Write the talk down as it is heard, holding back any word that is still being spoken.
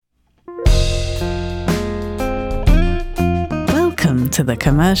to The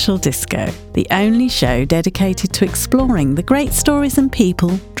Commercial Disco, the only show dedicated to exploring the great stories and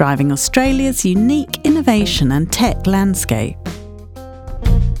people driving Australia's unique innovation and tech landscape.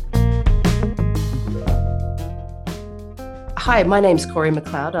 Hi, my name's Corey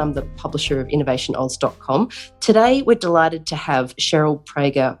McLeod. I'm the publisher of InnovationAus.com. Today, we're delighted to have Cheryl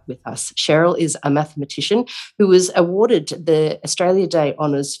Praeger with us. Cheryl is a mathematician who was awarded the Australia Day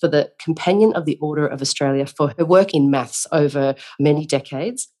Honours for the Companion of the Order of Australia for her work in maths over many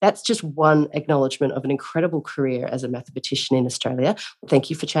decades. That's just one acknowledgement of an incredible career as a mathematician in Australia.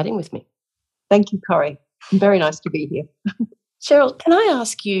 Thank you for chatting with me. Thank you, Corey. Very nice to be here. Cheryl, can I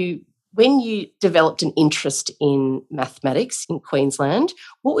ask you, when you developed an interest in mathematics in Queensland,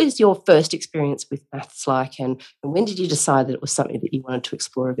 what was your first experience with maths like, and when did you decide that it was something that you wanted to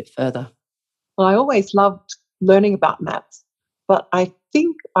explore a bit further? Well, I always loved learning about maths, but I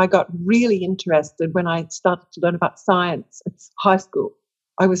think I got really interested when I started to learn about science at high school.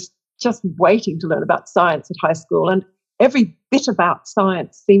 I was just waiting to learn about science at high school, and every bit about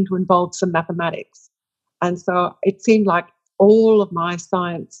science seemed to involve some mathematics. And so it seemed like all of my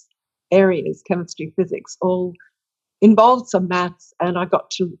science areas, chemistry, physics, all involved some maths, and I got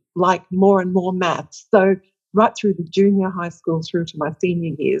to like more and more maths. So right through the junior high school through to my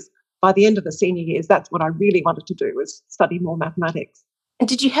senior years, by the end of the senior years, that's what I really wanted to do, was study more mathematics. And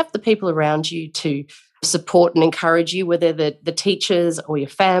did you have the people around you to support and encourage you? Were there the teachers or your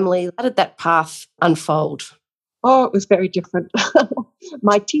family? How did that path unfold? Oh, it was very different.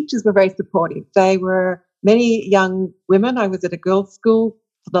 My teachers were very supportive. They were many young women. I was at a girls' school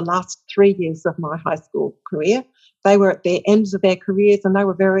for the last 3 years of my high school career. They were at their ends of their careers, and they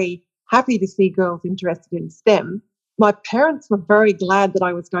were very happy to see girls interested in STEM. My parents were very glad that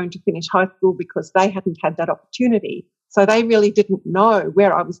I was going to finish high school because they hadn't had that opportunity. So they really didn't know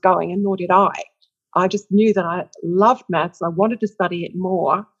where I was going, and nor did I. I just knew that I loved maths. I wanted to study it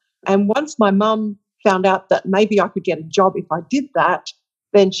more. And once my mum found out that maybe I could get a job if I did that,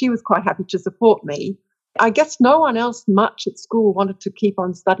 then she was quite happy to support me. I guess no one else much at school wanted to keep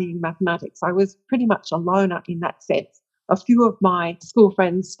on studying mathematics. I was pretty much a loner in that sense. A few of my school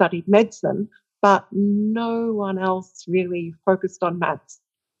friends studied medicine, but no one else really focused on maths.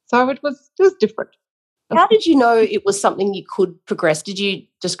 So it was different. How did you know it was something you could progress? Did you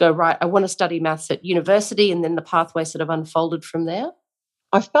just go, right, I want to study maths at university, and then the pathway sort of unfolded from there?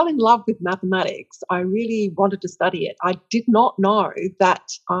 I fell in love with mathematics. I really wanted to study it. I did not know that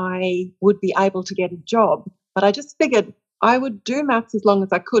I would be able to get a job, but I just figured I would do maths as long as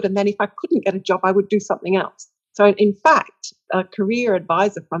I could. And then if I couldn't get a job, I would do something else. So in fact, a career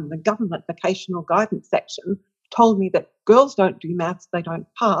advisor from the government vocational guidance section told me that girls don't do maths, they don't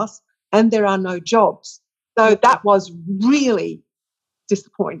pass, and there are no jobs. So that was really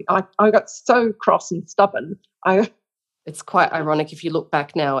disappointing. I got so cross and stubborn. It's quite ironic if you look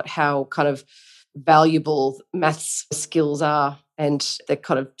back now at how kind of valuable maths skills are and the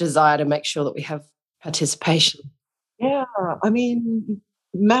kind of desire to make sure that we have participation. Yeah, I mean,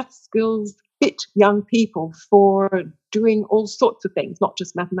 math skills fit young people for doing all sorts of things, not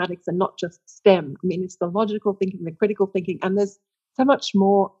just mathematics and not just STEM. I mean, it's the logical thinking, the critical thinking, and there's so much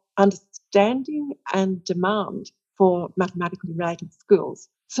more understanding and demand for mathematically related skills.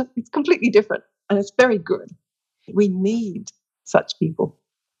 So it's completely different, and it's very good. We need such people.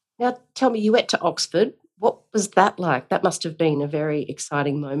 Now, tell me, you went to Oxford. What was that like? That must have been a very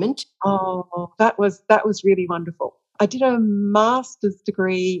exciting moment. Oh, that was really wonderful. I did a master's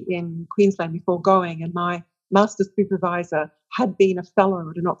degree in Queensland before going, and my master's supervisor had been a fellow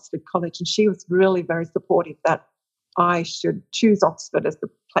at an Oxford college, and she was really very supportive that I should choose Oxford as the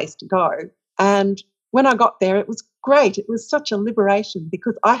place to go. And when I got there, it was great. It was such a liberation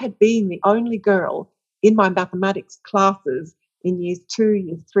because I had been the only girl in my mathematics classes in years 2,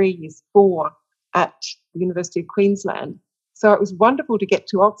 years 3, years 4 at the University of Queensland. So it was wonderful to get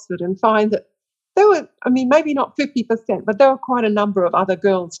to Oxford and find that there were, I mean, maybe not 50%, but there were quite a number of other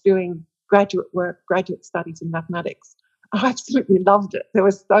girls doing graduate work, graduate studies in mathematics. I absolutely loved it. There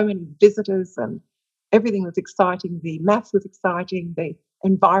were so many visitors and everything was exciting. The maths was exciting. The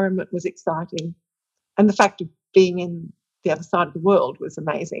environment was exciting. And the fact of being in the other side of the world was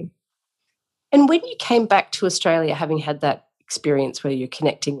amazing. And when you came back to Australia, having had that experience where you're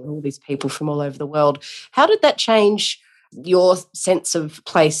connecting with all these people from all over the world, how did that change your sense of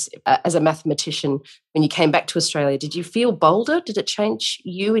place as a mathematician when you came back to Australia? Did you feel bolder? Did it change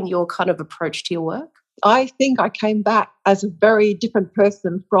you and your kind of approach to your work? I think I came back as a very different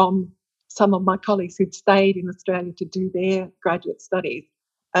person from some of my colleagues who'd stayed in Australia to do their graduate studies.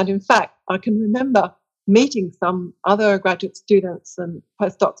 And in fact, I can remember meeting some other graduate students and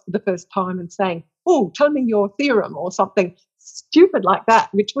postdocs for the first time and saying, oh, tell me your theorem or something stupid like that,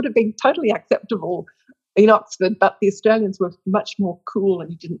 which would have been totally acceptable in Oxford, but the Australians were much more cool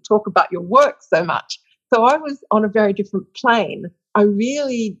and you didn't talk about your work so much. So I was on a very different plane. I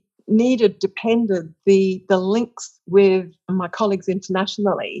really depended the links with my colleagues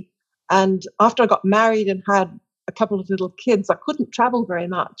internationally. And after I got married and had a couple of little kids, I couldn't travel very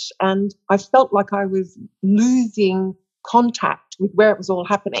much. And I felt like I was losing contact with where it was all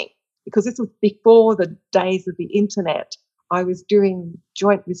happening, because this was before the days of the internet. I was doing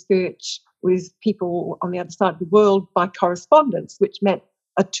joint research with people on the other side of the world by correspondence, which meant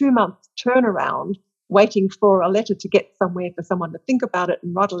a 2-month turnaround waiting for a letter to get somewhere for someone to think about it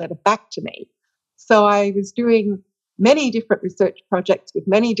and write a letter back to me. So I was doing many different research projects with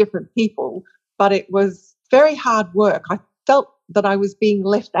many different people, but it was very hard work. I felt that I was being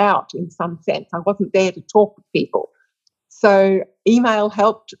left out in some sense. I wasn't there to talk with people. So email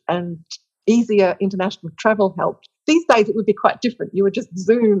helped and easier international travel helped. These days it would be quite different. You would just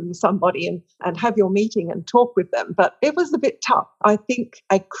Zoom somebody and have your meeting and talk with them. But it was a bit tough. I think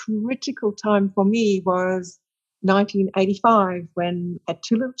a critical time for me was 1985, when I had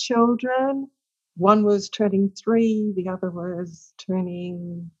 2 little children. One was turning 3, the other was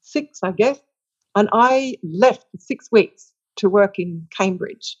turning 6, I guess. And I left for 6 weeks to work in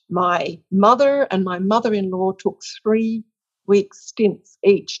Cambridge. My mother and my mother-in-law took 3-week stints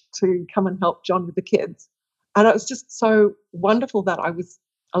each to come and help John with the kids. And it was just so wonderful that I was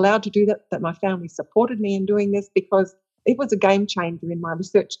allowed to do that my family supported me in doing this, because it was a game changer in my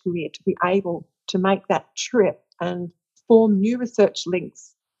research career to be able to make that trip and form new research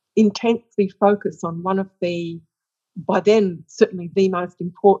links, intensely focus on one of the, by then, certainly the most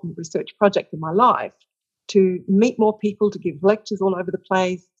important research project in my life, to meet more people, to give lectures all over the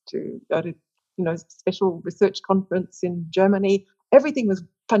place, to go to, special research conference in Germany. Everything was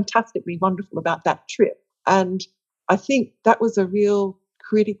fantastically wonderful about that trip. And I think that was a real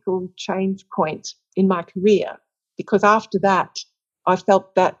critical change point in my career, because after that, I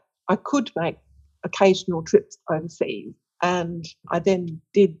felt that I could make occasional trips overseas. And I then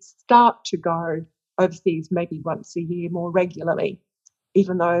did start to go overseas maybe once a year more regularly,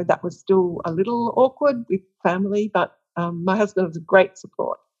 even though that was still a little awkward with family. But my husband was a great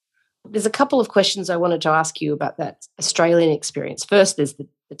support. There's a couple of questions I wanted to ask you about that Australian experience. First, there's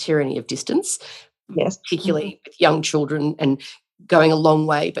the tyranny of distance. Yes. Particularly with young children and going a long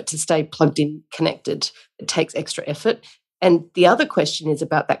way, but to stay plugged in, connected, it takes extra effort. And the other question is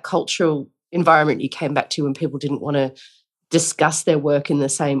about that cultural environment you came back to when people didn't want to discuss their work in the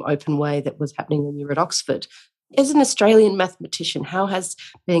same open way that was happening when you were at Oxford. As an Australian mathematician, how has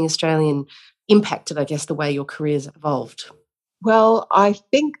being Australian impacted, I guess, the way your career's evolved? Well, I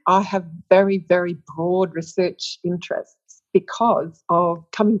think I have very, very broad research interests because of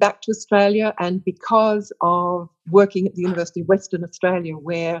coming back to Australia and because of working at the University of Western Australia,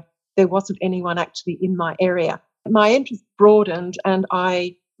 where there wasn't anyone actually in my area. My interest broadened and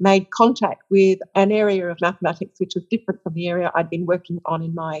I made contact with an area of mathematics which was different from the area I'd been working on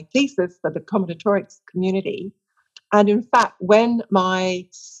in my thesis for the combinatorics community. And in fact, when my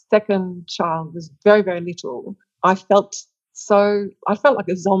second child was very, very little, I felt like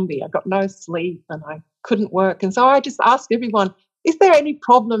a zombie. I got no sleep and I couldn't work. And so I just asked everyone, is there any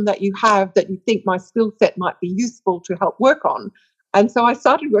problem that you have that you think my skill set might be useful to help work on? And so I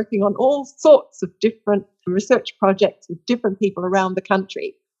started working on all sorts of different research projects with different people around the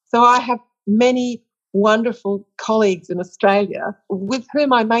country. So I have many wonderful colleagues in Australia with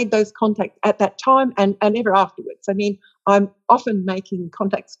whom I made those contacts at that time and ever afterwards. I mean, I'm often making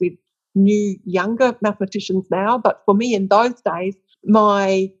contacts with new, younger mathematicians now, but for me in those days,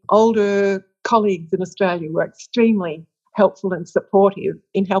 my older colleagues in Australia were extremely helpful and supportive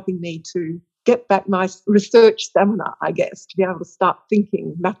in helping me to get back my research stamina, I guess, to be able to start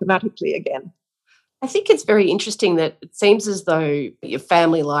thinking mathematically again. I think it's very interesting that it seems as though your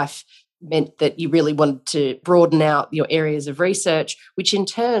family life meant that you really wanted to broaden out your areas of research, which in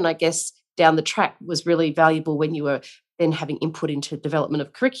turn, I guess, down the track was really valuable when you were then having input into development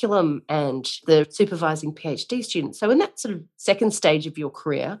of curriculum and the supervising PhD students. So in that sort of second stage of your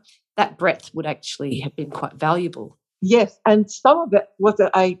career, that breadth would actually have been quite valuable. Yes, and some of it was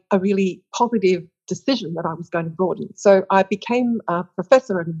a really positive decision that I was going to broaden. So I became a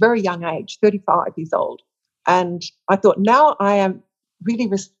professor at a very young age, 35 years old. And I thought, now I am really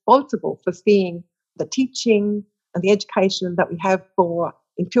responsible for seeing the teaching and the education that we have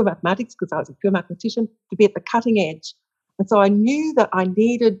in pure mathematics, because I was a pure mathematician, to be at the cutting edge. And so I knew that I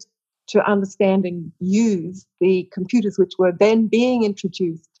needed to understand and use the computers which were then being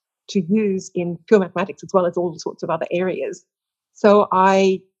introduced to use in pure mathematics as well as all sorts of other areas. So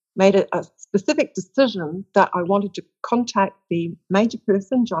I made a specific decision that I wanted to contact the major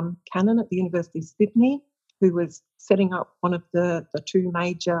person, John Cannon at the University of Sydney, who was setting up one of the two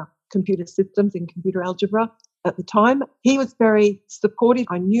major computer systems in computer algebra at the time. He was very supportive.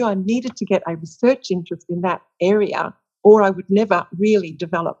 I knew I needed to get a research interest in that area, or I would never really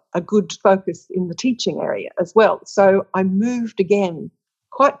develop a good focus in the teaching area as well. So I moved again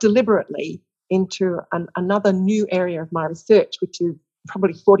quite deliberately into another new area of my research, which is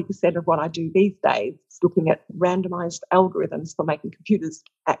probably 40% of what I do these days, looking at randomized algorithms for making computers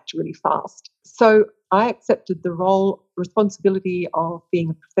act really fast. So I accepted the responsibility of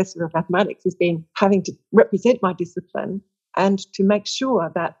being a professor of mathematics as being having to represent my discipline and to make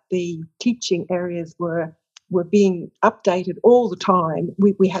sure that the teaching areas were being updated all the time.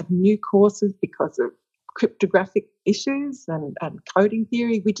 We had new courses because of cryptographic issues and coding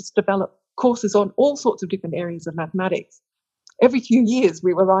theory. We just developed courses on all sorts of different areas of mathematics. Every few years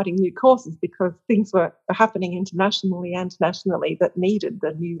we were writing new courses because things were happening internationally and nationally that needed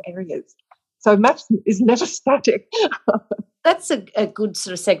the new areas. So maths is never static. That's a good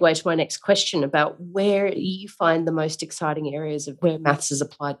sort of segue to my next question about where you find the most exciting areas of where maths is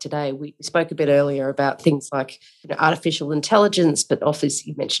applied today. We spoke a bit earlier about things like artificial intelligence, but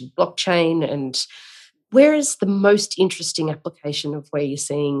obviously you mentioned blockchain. And where is the most interesting application of where you're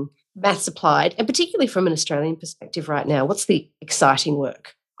seeing maths applied, and particularly from an Australian perspective right now? What's the exciting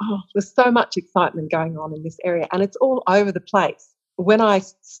work? Oh, there's so much excitement going on in this area, and it's all over the place. When I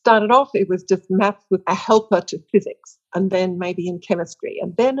started off, it was just maths with a helper to physics, and then maybe in chemistry.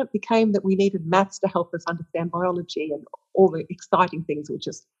 And then it became that we needed maths to help us understand biology and all the exciting things which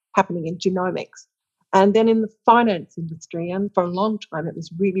is happening in genomics. And then in the finance industry, and for a long time, it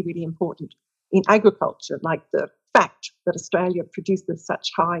was really, really important in agriculture, like the fact that Australia produces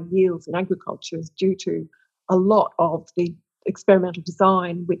such high yields in agriculture is due to a lot of the experimental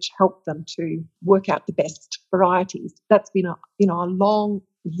design which helped them to work out the best varieties. That's been a long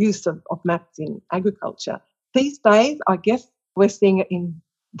use of maths in agriculture. These days, I guess we're seeing it in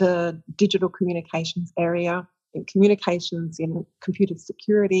the digital communications area, in communications, in computer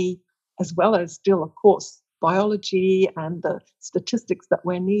security, as well as still, of course, biology and the statistics that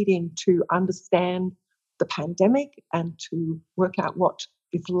we're needing to understand the pandemic and to work out what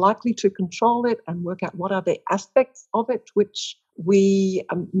is likely to control it and work out what are the aspects of it which we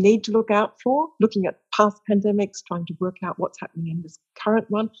need to look out for, looking at past pandemics, trying to work out what's happening in this current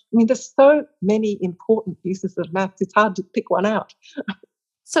one. I mean, there's so many important uses of maths, it's hard to pick one out.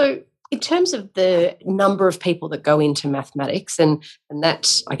 So in terms of the number of people that go into mathematics and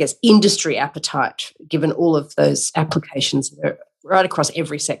that, I guess, industry appetite, given all of those applications that are right across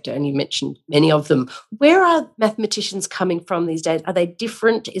every sector, and you mentioned many of them, where are mathematicians coming from these days? Are they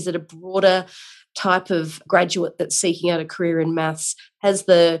different? Is it a broader type of graduate that's seeking out a career in maths? Has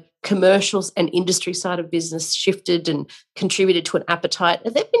the commercials and industry side of business shifted and contributed to an appetite?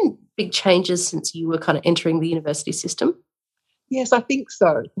 Have there been big changes since you were kind of entering the university system? Yes, I think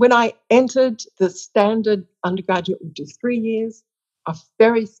so. When I entered, the standard undergraduate would do 3 years. A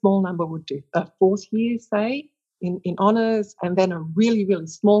very small number would do a 4th year, say, in honours, and then a really, really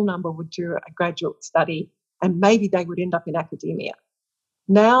small number would do a graduate study, and maybe they would end up in academia.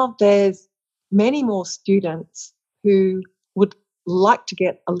 Now there's many more students who would like to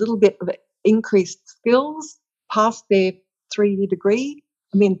get a little bit of increased skills past their 3-year degree.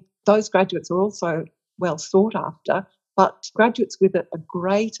 I mean, those graduates are also well sought after, but graduates with a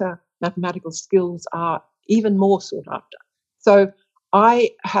greater mathematical skills are even more sought after. So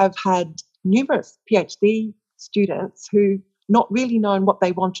I have had numerous PhD students who, not really knowing what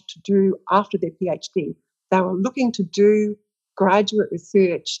they wanted to do after their PhD, they were looking to do graduate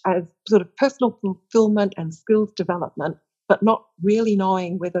research as sort of personal fulfillment and skills development, but not really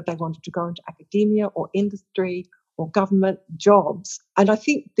knowing whether they wanted to go into academia or industry or government jobs. And I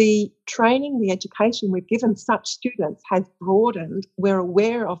think the training, the education we've given such students has broadened. We're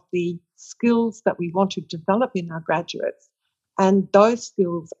aware of the skills that we want to develop in our graduates, and those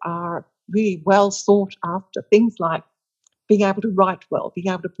skills are really well sought after. Things like being able to write well, being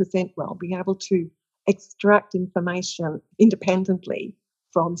able to present well, being able to extract information independently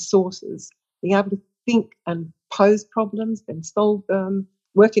from sources, being able to think and pose problems, then solve them,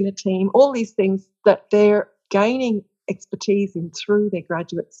 work in a team, all these things that they're gaining expertise in through their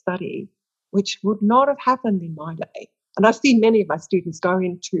graduate study, which would not have happened in my day. And I've seen many of my students go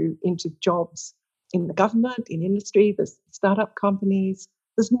into jobs in the government, in industry, there's startup companies,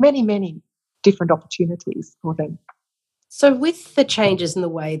 there's many, many different opportunities for them. So with the changes in the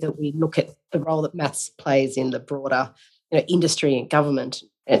way that we look at the role that maths plays in the broader industry and government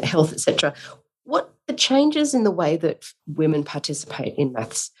and health, etc., what the changes in the way that women participate in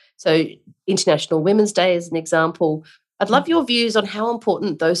maths. So International Women's Day is an example. I'd love your views on how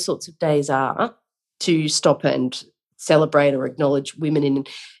important those sorts of days are to stop and celebrate or acknowledge women in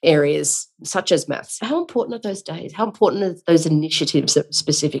areas such as maths. How important are those days? How important are those initiatives that are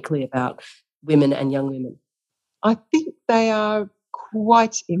specifically about women and young women? I think they are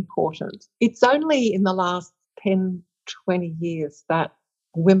quite important. It's only in the last 10, 20 years that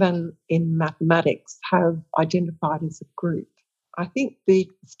women in mathematics have identified as a group. I think the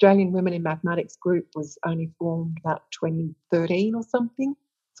Australian Women in Mathematics group was only formed about 2013 or something.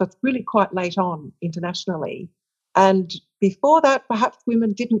 So it's really quite late on internationally. And before that, perhaps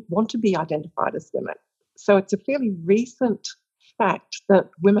women didn't want to be identified as women. So it's a fairly recent fact that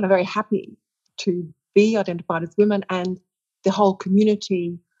women are very happy to be identified as women, and the whole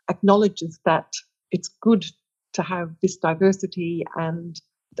community acknowledges that it's good to have this diversity and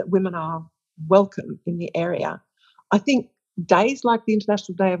that women are welcome in the area. I think days like the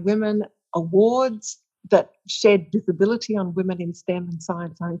International Day of Women, awards that shed visibility on women in STEM and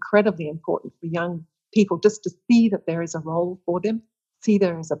science are incredibly important for young people, just to see that there is a role for them, see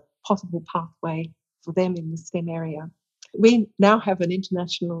there is a possible pathway for them in the STEM area. We now have an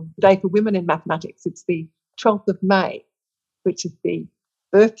International Day for Women in Mathematics. It's the 12th of May, which is the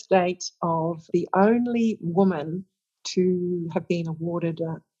birth date of the only woman to have been awarded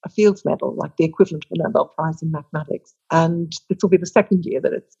a Fields Medal, like the equivalent of a Nobel Prize in mathematics. And this will be the second year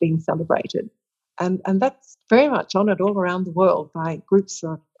that it's been celebrated. And that's very much honoured all around the world by groups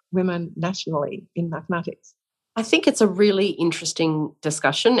of women nationally in mathematics. I think it's a really interesting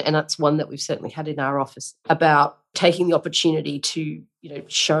discussion, and it's one that we've certainly had in our office about taking the opportunity to,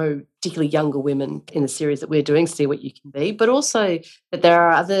 show particularly younger women in the series that we're doing, See What You Can Be, but also that there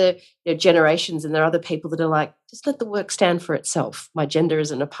are other generations and there are other people that are like, just let the work stand for itself. My gender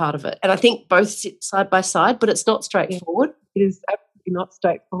isn't a part of it. And I think both sit side by side, but it's not straightforward. It is absolutely not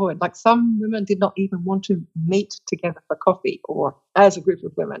straightforward. Like, some women did not even want to meet together for coffee or as a group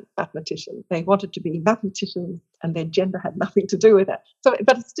of women mathematicians. They wanted to be mathematicians and their gender had nothing to do with it. So,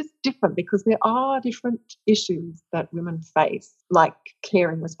 but it's just different because there are different issues that women face, like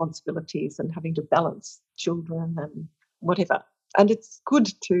caring responsibilities and having to balance children and whatever. And it's good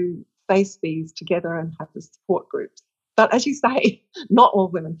to face these together and have the support groups. But as you say, not all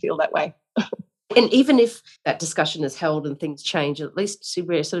women feel that way. And even if that discussion is held and things change, at least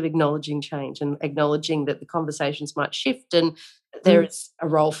we're sort of acknowledging change and acknowledging that the conversations might shift and there is a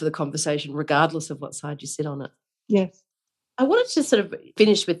role for the conversation regardless of what side you sit on it. Yes. I wanted to sort of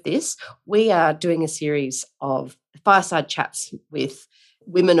finish with this. We are doing a series of fireside chats with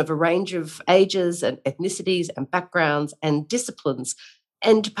women of a range of ages and ethnicities and backgrounds and disciplines.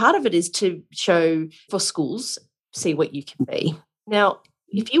 And part of it is to show for schools, see what you can be. Now,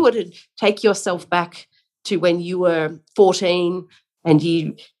 if you were to take yourself back to when you were 14 and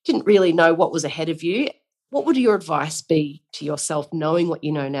you didn't really know what was ahead of you, what would your advice be to yourself, knowing what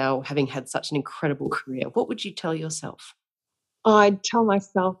you know now, having had such an incredible career? What would you tell yourself? I'd tell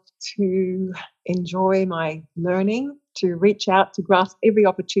myself to enjoy my learning, to reach out, to grasp every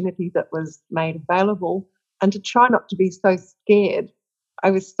opportunity that was made available, and to try not to be so scared.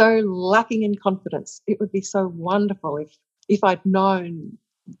 I was so lacking in confidence. It would be so wonderful if I'd known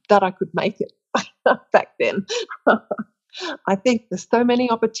that I could make it back then. I think there's so many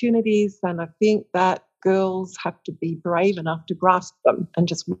opportunities, and I think that girls have to be brave enough to grasp them and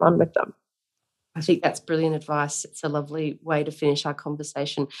just run with them. I think that's brilliant advice. It's a lovely way to finish our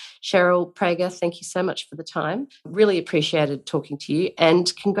conversation. Cheryl Praeger, thank you so much for the time. Really appreciated talking to you,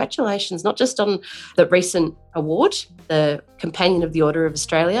 and congratulations not just on the recent award, the Companion of the Order of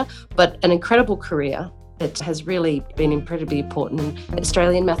Australia, but an incredible career that has really been incredibly important in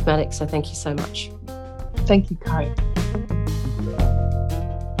Australian mathematics. So thank you so much. Thank you, Corrie.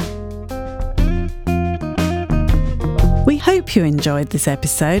 We hope you enjoyed this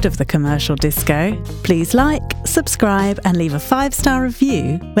episode of The Commercial Disco. Please like, subscribe and leave a 5-star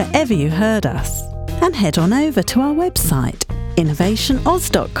review wherever you heard us. And head on over to our website,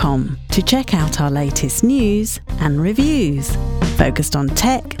 innovationoz.com, to check out our latest news and reviews focused on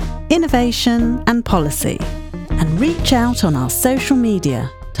tech, innovation and policy. And reach out on our social media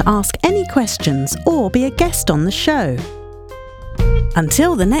to ask any questions or be a guest on the show.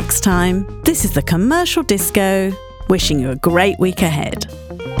 Until the next time, this is The Commercial Disco, wishing you a great week ahead.